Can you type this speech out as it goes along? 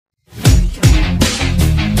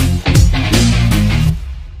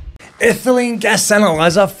Ethylene gas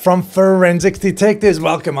analyzer from Forensics Detectors.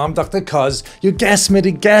 Welcome, I'm Dr. Cos, your gas meter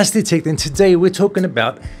gas detector, and today we're talking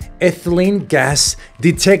about ethylene gas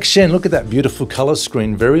detection. Look at that beautiful color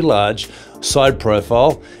screen, very large side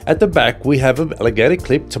profile. At the back we have an alligator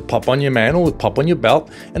clip to pop on your mantle or pop on your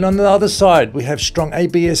belt, and on the other side we have strong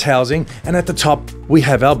ABS housing, and at the top we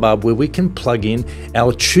have our bulb where we can plug in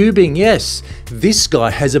our tubing. Yes, this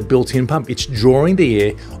guy has a built-in pump. It's drawing the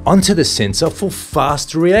air onto the sensor for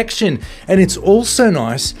fast reaction, and it's also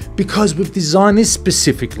nice because we've designed this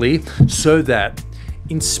specifically so that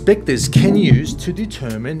inspectors can use to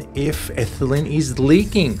determine if ethylene is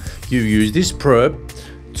leaking. You use this probe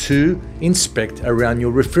to inspect around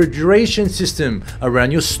your refrigeration system,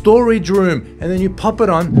 around your storage room, and then you pop it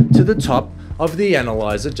on to the top of the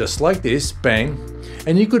analyzer just like this, bang,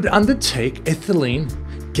 and you could undertake ethylene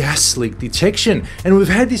gas leak detection. And we've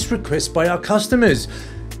had this request by our customers.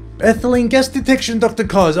 Ethylene gas detection, Dr.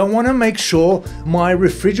 Cos, I want to make sure my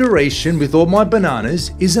refrigeration with all my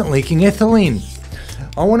bananas isn't leaking ethylene.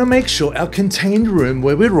 I want to make sure our contained room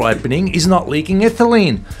where we're ripening is not leaking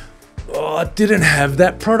ethylene. Oh, I didn't have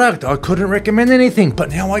that product. I couldn't recommend anything, but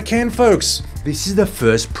now I can, folks. This is the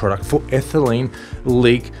first product for ethylene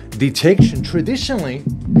leak detection. Traditionally,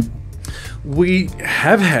 we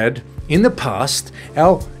have had in the past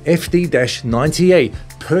our FD-98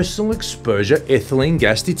 personal exposure ethylene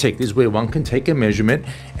gas detectors where one can take a measurement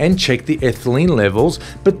and check the ethylene levels,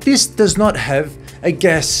 but this does not have a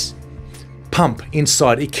gas pump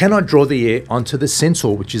inside. It cannot draw the air onto the sensor,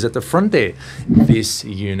 which is at the front there. This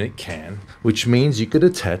unit can, which means you could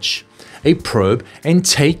attach a probe and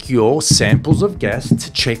take your samples of gas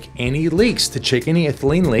to check any leaks, to check any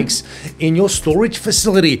ethylene leaks in your storage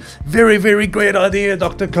facility. Very, very great idea,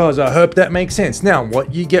 Dr. Cos. I hope that makes sense. Now,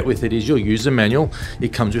 what you get with it is your user manual.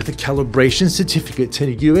 It comes with a calibration certificate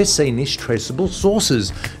to USA niche traceable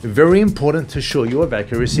sources. Very important to show you of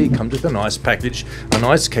accuracy. It comes with a nice package, a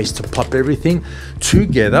nice case to pop everything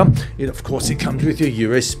together. Of course, it comes with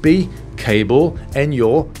your USB cable and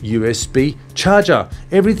your USB charger.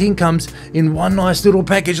 Everything comes in one nice little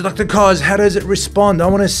package. Dr. Cos, how does it respond? I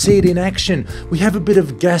want to see it in action. We have a bit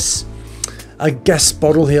of gas, a gas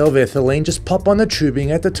bottle here of ethylene. Just pop on the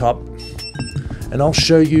tubing at the top and I'll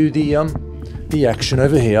show you the action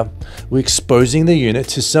over here. We're exposing the unit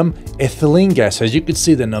to some ethylene gas. As you can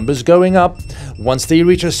see, the numbers going up. Once they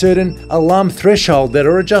reach a certain alarm threshold that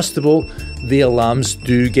are adjustable, the alarms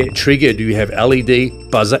do get triggered. You have LED,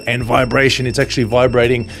 buzzer, and vibration. It's actually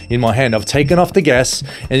vibrating in my hand. I've taken off the gas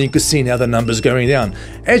and you can see now the numbers going down.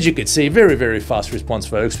 As you can see, very, very fast response,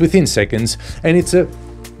 folks, within seconds. And it's a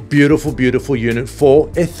beautiful, beautiful unit for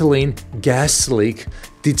ethylene gas leak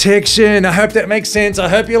detection. I hope that makes sense. I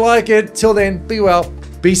hope you like it. Till then, be well,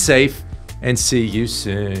 be safe, and see you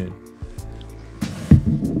soon.